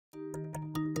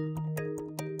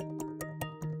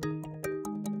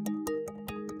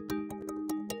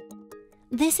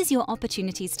This is your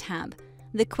Opportunities tab,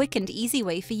 the quick and easy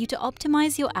way for you to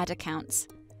optimize your ad accounts.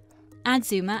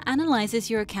 Adzooma analyzes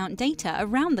your account data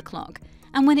around the clock,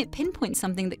 and when it pinpoints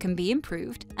something that can be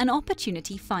improved, an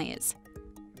opportunity fires.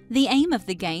 The aim of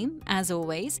the game, as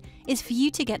always, is for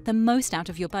you to get the most out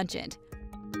of your budget.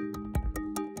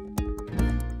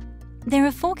 There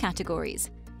are 4 categories: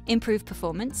 improve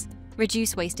performance,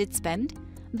 reduce wasted spend,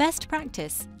 best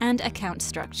practice, and account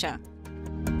structure.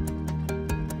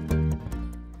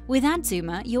 With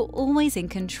Adzooma, you're always in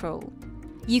control.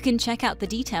 You can check out the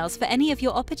details for any of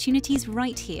your opportunities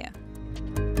right here.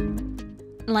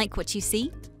 Like what you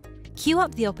see? Queue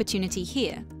up the opportunity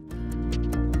here.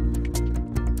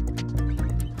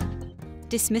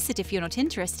 Dismiss it if you're not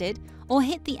interested, or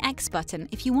hit the X button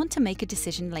if you want to make a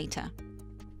decision later.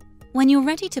 When you're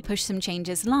ready to push some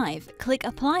changes live, click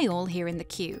Apply All here in the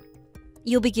queue.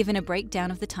 You'll be given a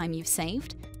breakdown of the time you've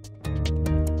saved,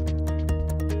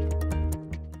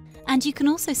 and you can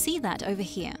also see that over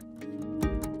here.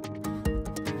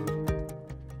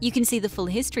 You can see the full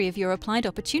history of your applied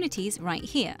opportunities right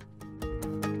here.